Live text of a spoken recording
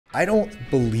I don't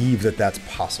believe that that's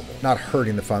possible. Not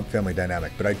hurting the family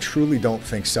dynamic, but I truly don't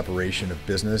think separation of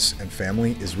business and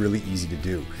family is really easy to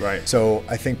do. Right. So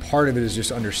I think part of it is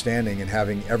just understanding and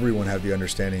having everyone have the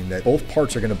understanding that both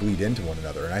parts are going to bleed into one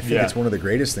another. And I think it's one of the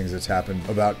greatest things that's happened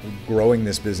about growing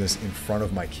this business in front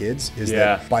of my kids is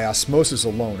that by osmosis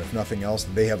alone, if nothing else,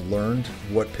 they have learned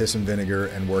what piss and vinegar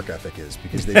and work ethic is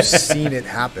because they've seen it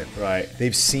happen. Right.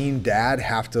 They've seen dad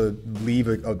have to leave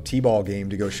a t-ball game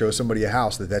to go show somebody a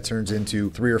house that turns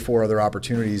into 3 or 4 other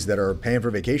opportunities that are paying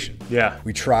for vacation. Yeah.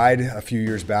 We tried a few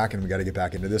years back, and we got to get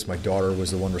back into this. My daughter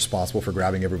was the one responsible for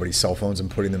grabbing everybody's cell phones and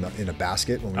putting them in a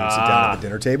basket when we would sit down at the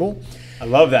dinner table. I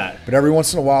love that. But every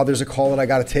once in a while, there's a call that I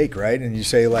got to take, right? And you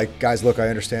say, like, guys, look, I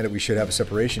understand that we should have a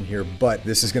separation here, but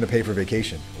this is going to pay for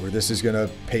vacation, or this is going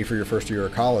to pay for your first year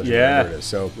of college, or whatever it is.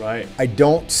 So I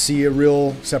don't see a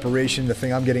real separation. The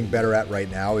thing I'm getting better at right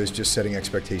now is just setting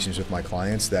expectations with my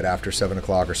clients that after 7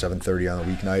 o'clock or 7:30 on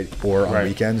a weeknight or on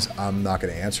weekends, I'm not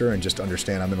going to answer, and just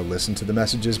understand I'm going to listen to the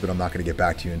messages, but I'm not going to get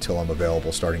back to you until I'm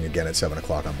available starting again at 7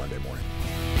 o'clock on Monday morning.